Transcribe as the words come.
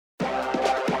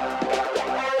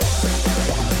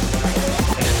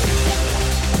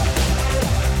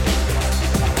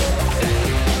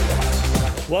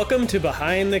Welcome to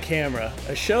Behind the Camera,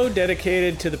 a show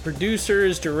dedicated to the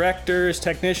producers, directors,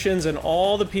 technicians, and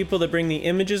all the people that bring the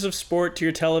images of sport to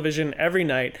your television every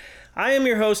night. I am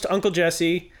your host, Uncle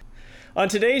Jesse. On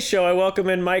today's show, I welcome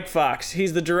in Mike Fox.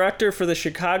 He's the director for the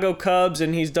Chicago Cubs,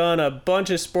 and he's done a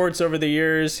bunch of sports over the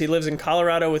years. He lives in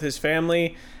Colorado with his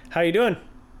family. How you doing?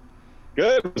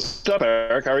 Good. What's up,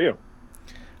 Eric? How are you?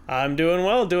 I'm doing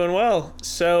well.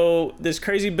 So, this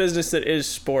crazy business that is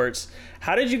sports,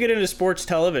 how did you get into sports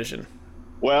television?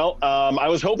 Well, I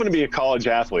was hoping to be a college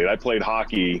athlete. I played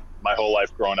hockey my whole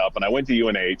life growing up, and I went to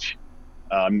UNH,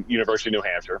 University of New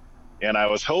Hampshire, and I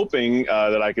was hoping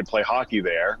that I could play hockey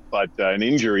there, but an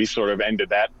injury sort of ended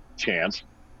that chance.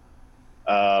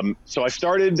 So I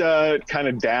started kind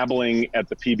of dabbling at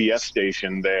the PBS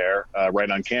station there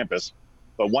right on campus,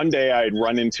 but one day I had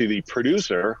run into the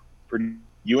producer for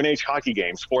UNH hockey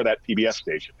games for that PBS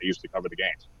station. I used to cover the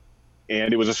games.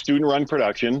 And it was a student-run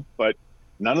production, but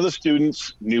none of the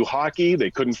students knew hockey.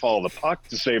 They couldn't follow the puck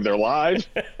to save their lives.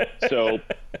 So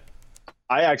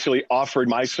I actually offered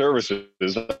my services.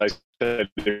 I said,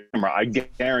 I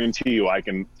guarantee you I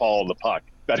can follow the puck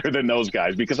better than those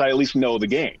guys because I at least know the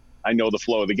game. I know the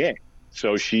flow of the game.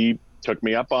 So she took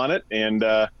me up on it and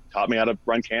taught me how to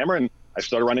run camera, and I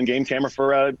started running game camera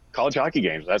for college hockey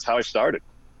games. That's how I started.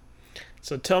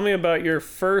 So tell me about your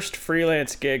first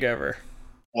freelance gig ever.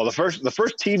 Well, the first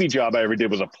TV job I ever did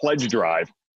was a pledge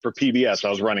drive for PBS. I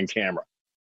was running camera.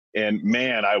 And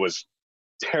man, I was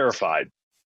terrified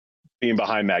being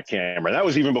behind that camera. That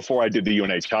was even before I did the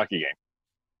UNH hockey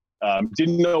game.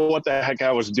 Didn't know what the heck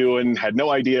I was doing. Had no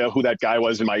idea who that guy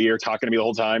was in my ear talking to me the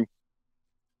whole time.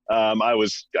 I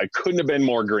couldn't have been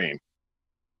more green.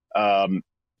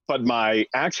 But my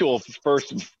actual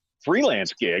first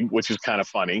freelance gig, which is kind of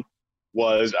funny,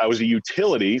 I was a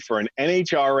utility for an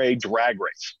NHRA drag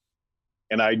race.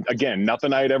 And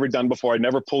nothing I had ever done before. I'd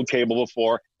never pulled cable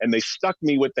before. And they stuck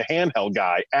me with the handheld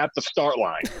guy at the start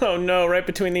line. Oh no, right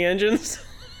between the engines?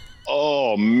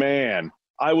 Oh man.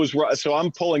 So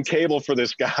I'm pulling cable for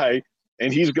this guy,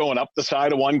 and he's going up the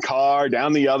side of one car,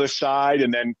 down the other side.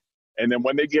 And then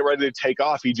when they get ready to take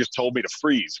off, he just told me to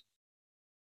freeze.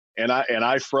 And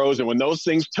I froze. And when those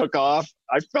things took off,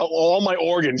 I felt all my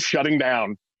organs shutting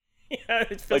down. Yeah,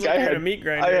 it feels like a meat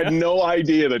grinder. I had no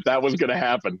idea that was going to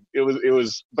happen.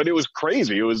 But it was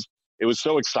crazy. It was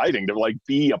so exciting to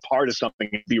be a part of something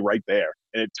and be right there.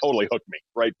 And it totally hooked me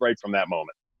right from that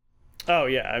moment. Oh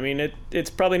yeah. I mean, it's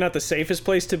probably not the safest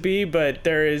place to be, but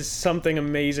there is something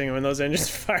amazing when those engines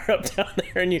fire up down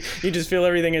there and you just feel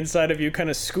everything inside of you kind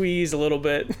of squeeze a little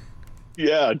bit.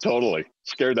 Yeah, totally.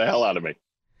 Scared the hell out of me.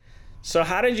 So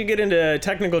how did you get into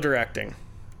technical directing?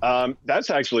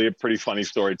 That's actually a pretty funny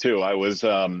story too.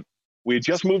 We had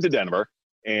just moved to Denver,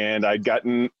 and I'd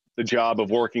gotten the job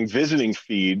of working visiting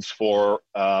feeds for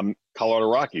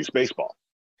Colorado Rockies baseball.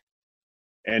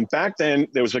 And back then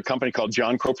there was a company called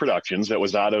John Crow Productions that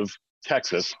was out of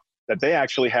Texas that they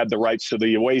actually had the rights to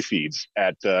the away feeds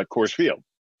at Coors Field.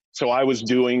 So I was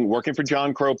working for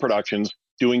John Crow Productions,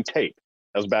 doing tape.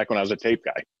 That was back when I was a tape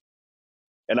guy.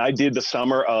 And I did the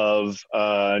summer of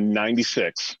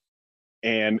 96.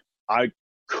 And I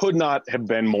could not have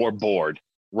been more bored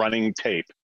running tape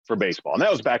for baseball. And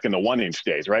that was back in the 1-inch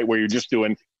days, right? Where you're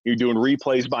doing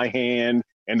replays by hand,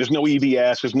 and there's no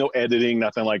EVS, there's no editing,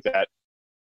 nothing like that.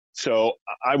 So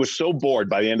I was so bored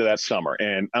by the end of that summer.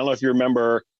 And I don't know if you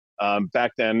remember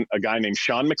back then, a guy named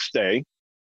Sean McStay,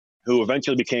 who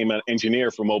eventually became an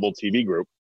engineer for Mobile TV Group.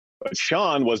 But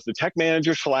Sean was the tech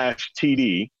manager /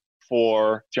 TD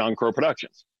for John Crow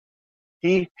Productions.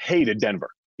 He hated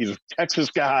Denver. He's a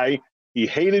Texas guy. He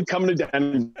hated coming to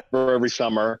Denver every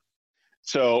summer.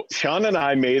 So Sean and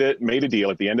I made a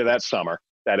deal at the end of that summer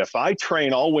that if I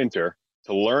train all winter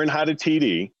to learn how to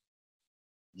TD,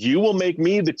 you will make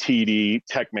me the TD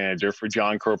tech manager for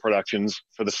John Crow Productions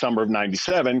for the summer of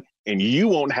 97, and you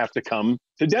won't have to come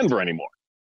to Denver anymore.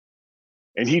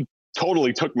 And he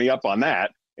totally took me up on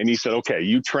that. And he said, okay,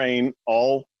 you train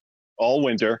all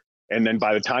winter. And then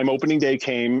by the time opening day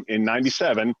came in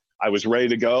 97, I was ready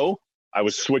to go. I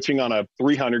was switching on a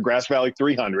 300, Grass Valley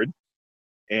 300.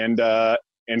 And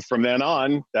from then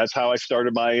on, that's how I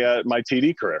started my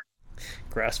TD career.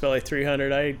 Grass Valley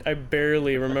 300. I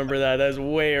barely remember that. That was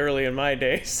way early in my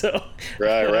day. So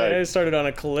right. I started on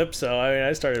a Calypso. I mean,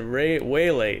 I started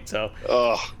way late. So.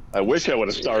 Oh, I wish I would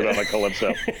have started on a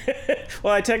Calypso.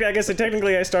 Well, I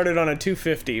started on a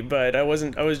 250, but I was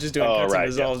just doing cuts and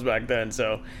resolves back then.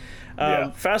 So.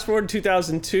 Fast forward to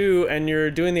 2002, and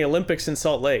you're doing the Olympics in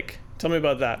Salt Lake. Tell me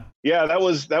about that. Yeah, that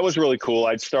was really cool.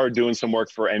 I'd started doing some work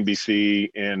for NBC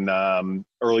in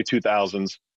early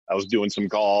 2000s. I was doing some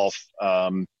golf.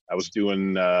 I I was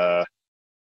doing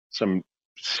some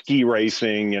ski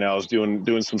racing, I was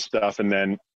doing some stuff. And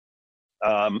then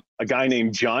a guy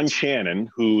named John Shannon,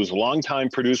 who's a longtime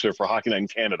producer for Hockey Night in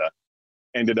Canada,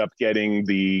 ended up getting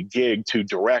the gig to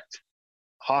direct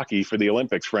hockey for the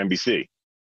Olympics for NBC.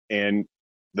 And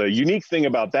the unique thing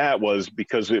about that was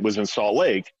because it was in Salt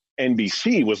Lake,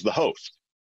 NBC was the host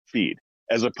feed,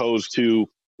 as opposed to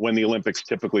when the Olympics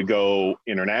typically go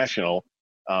international.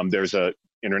 There's a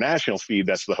international feed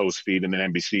that's the host feed, and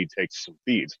then NBC takes some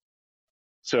feeds.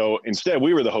 So instead,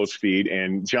 we were the host feed,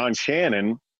 and John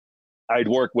Shannon, I'd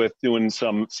worked with doing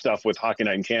some stuff with Hockey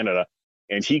Night in Canada,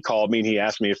 and he called me and he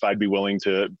asked me if I'd be willing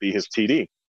to be his TD.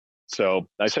 So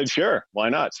I said, sure, why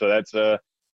not? So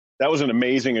that was an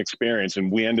amazing experience,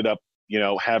 and we ended up,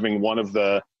 having one of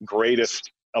the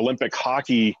greatest Olympic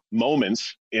hockey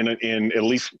moments in at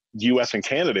least U.S. and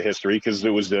Canada history, because it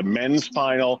was the men's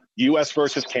final, U.S.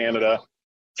 versus Canada.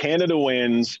 Canada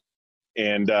wins,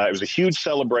 and it was a huge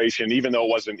celebration, even though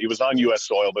it was on U.S.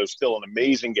 soil, but it was still an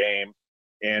amazing game.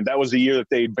 And that was the year that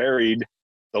they buried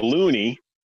the Loonie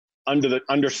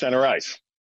under center ice,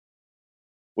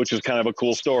 which is kind of a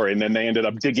cool story. And then they ended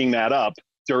up digging that up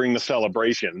during the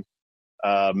celebration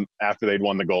after they'd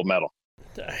won the gold medal.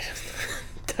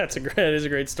 That is a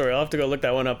great story. I'll have to go look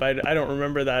that one up. I don't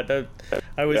remember that.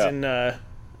 I was in, I don't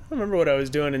remember what I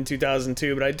was doing in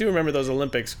 2002, but I do remember those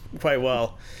Olympics quite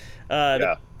well.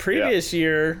 The previous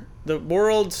year, the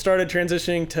world started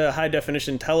transitioning to high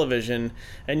definition television,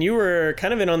 and you were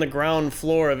kind of on the ground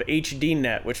floor of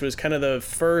HDNet, which was kind of the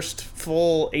first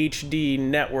full HD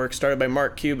network started by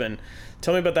Mark Cuban.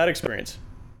 Tell me about that experience.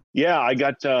 Yeah, I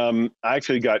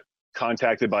actually got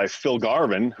contacted by Phil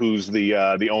Garvin, who's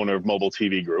the owner of Mobile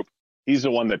TV Group. He's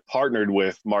the one that partnered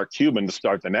with Mark Cuban to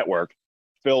start the network.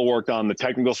 Phil worked on the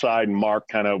technical side, and Mark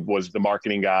kind of was the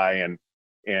marketing guy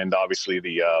and obviously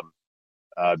the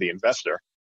investor.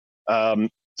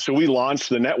 So we launched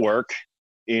the network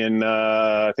in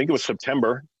I think it was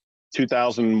September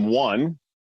 2001,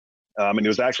 and it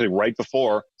was actually right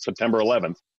before September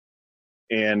 11th.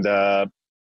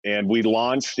 And we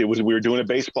launched. We were doing a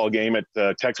baseball game at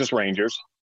the Texas Rangers,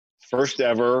 first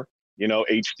ever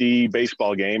HD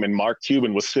baseball game, and Mark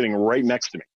Cuban was sitting right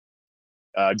next to me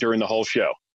during the whole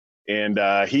show. And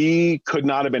he could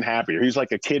not have been happier. He was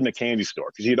like a kid in a candy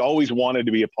store, because he'd always wanted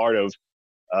to be a part of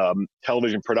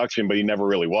television production, but he never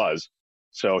really was.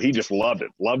 So he just loved it.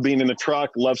 Loved being in the truck,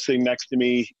 loved sitting next to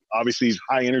me. Obviously, he's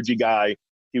a high energy guy.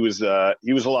 He was a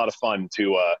lot of fun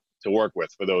to work with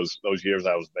for those years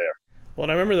I was there. Well,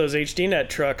 and I remember those HDNet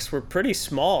trucks were pretty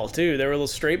small too. They were little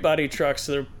straight body trucks.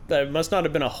 So there must not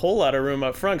have been a whole lot of room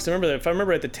up front. Because if I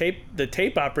remember right, the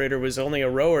tape operator was only a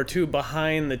row or two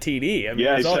behind the TD. I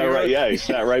mean, he sat right. Yeah, he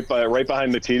sat right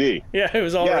behind the TD. Yeah, it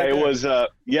was all. Yeah, right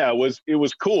it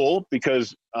was cool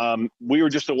because we were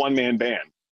just a one man band.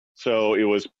 So it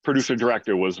was producer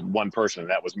director was one person.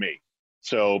 That was me.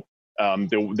 So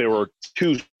there were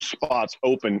two spots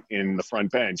open in the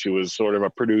front bench. It was sort of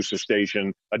a producer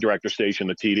station, a director station,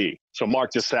 the TD. So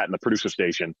Mark just sat in the producer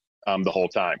station the whole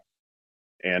time,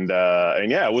 and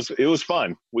yeah, it was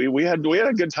fun. We had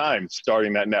a good time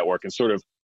starting that network and sort of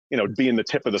being the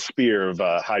tip of the spear of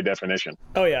high definition.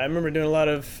 Oh yeah, I remember doing a lot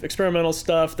of experimental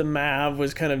stuff. The MAV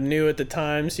was kind of new at the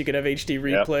time, so you could have HD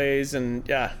replays, and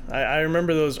yeah, I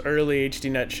remember those early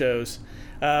HDNet shows.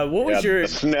 What was your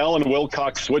Snell and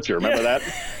Wilcox switcher? Remember that?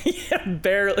 Yeah,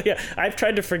 barely. Yeah, I've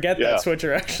tried to forget that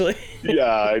switcher actually.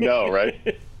 Yeah, I know,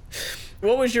 right?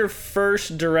 What was your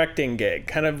first directing gig?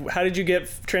 Kind of, how did you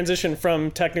transition from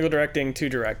technical directing to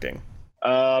directing?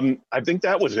 I think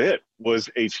that was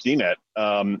HDNet.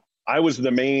 I was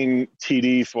the main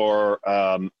TD for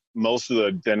most of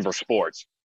the Denver sports.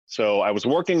 So I was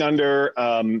working under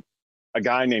a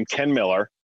guy named Ken Miller,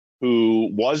 who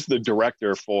was the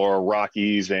director for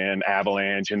Rockies and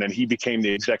Avalanche, and then he became the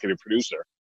executive producer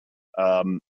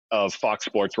of Fox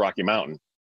Sports Rocky Mountain.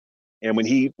 And when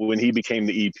he became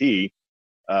the EP,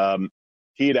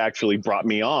 he had actually brought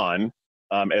me on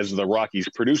as the Rockies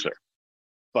producer.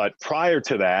 But prior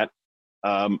to that,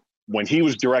 when he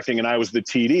was directing and I was the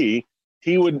TD,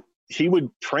 he would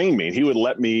train me. He would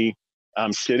let me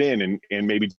sit in and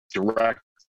maybe direct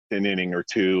an inning or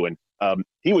two. And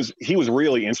he was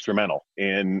really instrumental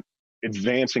in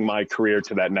advancing my career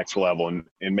to that next level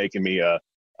and making me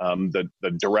the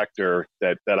director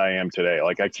that I am today.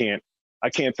 Like I can't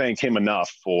thank him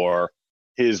enough for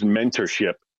his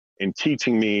mentorship in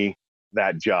teaching me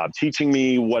that job, teaching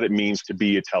me what it means to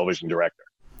be a television director.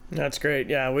 That's great.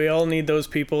 Yeah, we all need those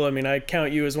people. I mean, I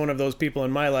count you as one of those people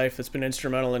in my life that's been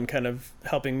instrumental in kind of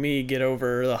helping me get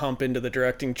over the hump into the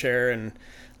directing chair and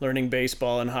learning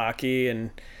baseball and hockey.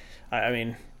 And I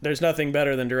mean, There's nothing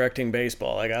better than directing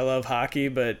baseball. Like, I love hockey,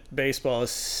 but baseball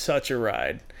is such a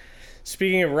ride.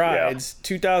 Speaking of rides,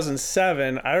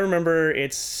 2007, I remember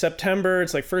it's September.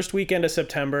 It's like first weekend of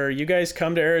September. You guys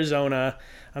come to Arizona.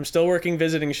 I'm still working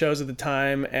visiting shows at the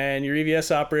time, and your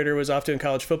EVS operator was off doing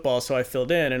college football, so I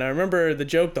filled in. And I remember the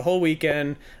joke the whole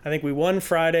weekend. I think we won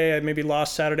Friday, I maybe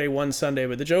lost Saturday, won Sunday,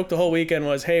 but the joke the whole weekend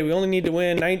was, hey, we only need to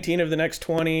win 19 of the next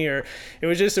 20, or it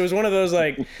was one of those,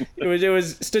 like, it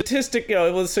was statistic,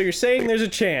 so you're saying there's a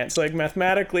chance, like,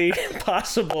 mathematically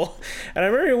possible. And I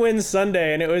remember we win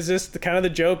Sunday, and it was just kind of the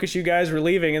joke as you guys were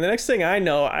leaving. And the next thing I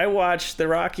know, I watched the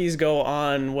Rockies go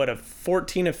on, a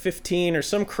 14 of 15 or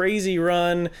some crazy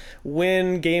run,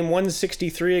 win game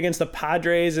 163 against the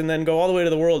Padres, and then go all the way to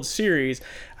the World Series.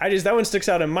 That one sticks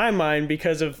out in my mind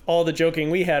because of all the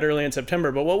joking we had early in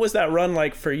September. But what was that run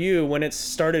like for you when it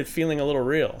started feeling a little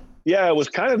real? Yeah, it was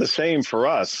kind of the same for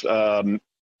us.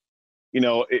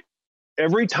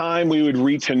 Every time we would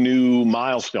reach a new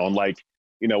milestone,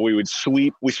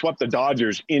 we swept the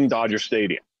Dodgers in Dodger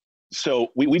Stadium.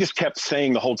 So we just kept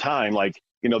saying the whole time,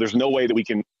 there's no way that we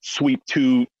can sweep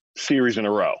 2 series in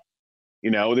a row.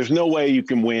 There's no way you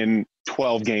can win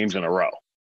 12 games in a row.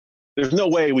 There's no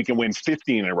way we can win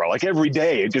 15 in a row. Like, every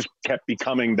day, it just kept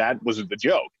becoming, that was the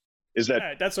joke.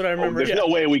 That's what I remember. There's no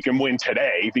way we can win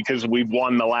today because we've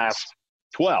won the last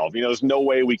 12. There's no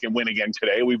way we can win again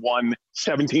today. We've won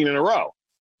 17 in a row.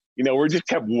 We just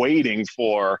kept waiting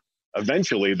for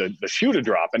eventually the shoe to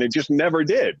drop, and it just never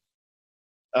did.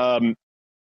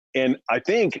 And I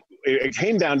think it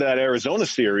came down to that Arizona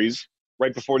series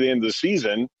right before the end of the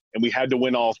season, and we had to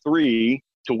win all 3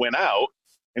 to win out.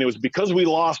 And it was because we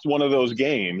lost one of those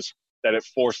games that it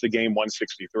forced the game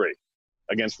 163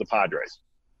 against the Padres.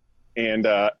 And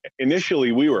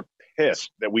initially, we were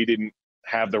pissed that we didn't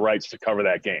have the rights to cover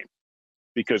that game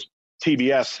because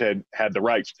TBS had the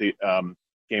rights to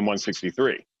game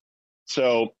 163.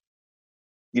 So,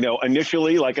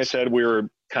 initially, like I said, we were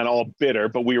kind of all bitter,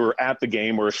 but we were at the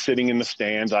game. We were sitting in the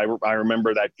stands. I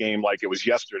remember that game like it was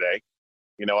yesterday.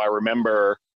 I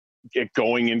remember it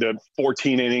going into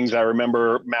 14 innings. I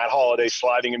remember Matt Holliday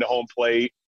sliding into home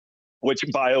plate, which,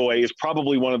 by the way, is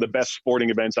probably one of the best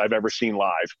sporting events I've ever seen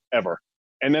live, ever.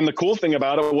 And then the cool thing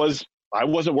about it was I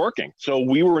wasn't working. So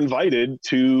we were invited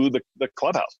to the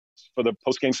clubhouse for the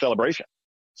post-game celebration.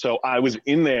 So I was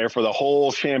in there for the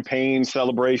whole champagne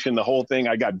celebration, the whole thing.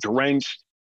 I got drenched.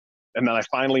 And then I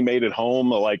finally made it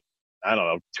home, 2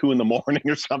 a.m.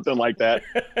 or something like that.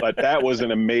 But that was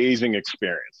an amazing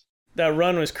experience. That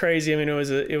run was crazy. I mean,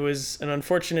 it was an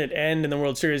unfortunate end in the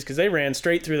World Series because they ran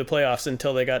straight through the playoffs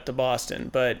until they got to Boston.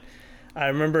 But I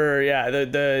remember,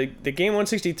 the game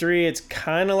 163, it's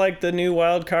kind of like the new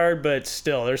wild card, but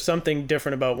still, there's something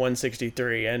different about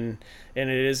 163, and it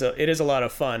is a lot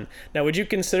of fun. Now, would you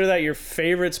consider that your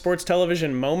favorite sports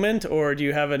television moment, or do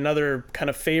you have another kind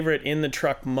of favorite in the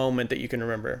truck moment that you can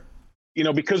remember?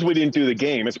 Because we didn't do the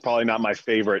game, it's probably not my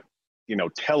favorite,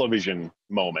 television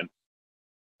moment.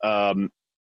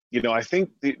 I think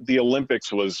the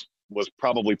Olympics was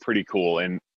probably pretty cool,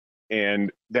 and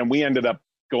then we ended up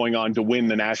going on to win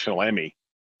the National Emmy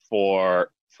for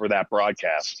that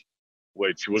broadcast,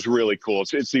 which was really cool.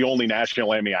 It's the only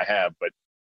National Emmy I have, but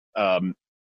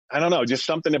I don't know, just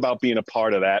something about being a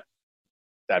part of that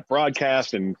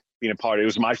broadcast and being a part of it. It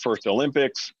was my first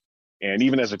Olympics, and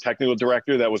even as a technical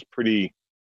director, that was pretty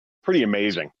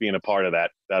amazing being a part of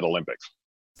that Olympics.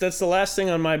 That's the last thing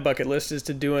on my bucket list, is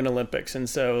to do an Olympics. And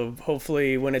so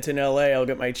hopefully when it's in LA, I'll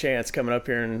get my chance coming up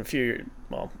here in a few years.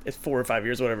 Well, it's 4 or 5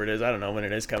 years, whatever it is. I don't know when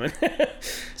it is coming.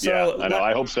 So, yeah, I know.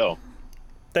 I hope so.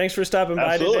 Thanks for stopping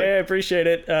by today. I appreciate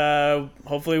it.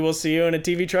 Hopefully we'll see you in a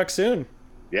TV truck soon.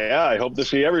 Yeah, I hope to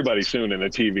see everybody soon in a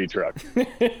TV truck.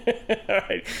 All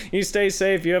right. You stay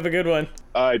safe. You have a good one.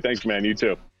 All right. Thanks, man. You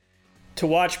too. To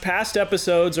watch past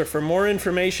episodes or for more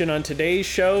information on today's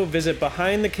show, visit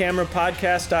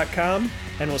BehindTheCameraPodcast.com,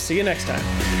 and we'll see you next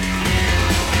time.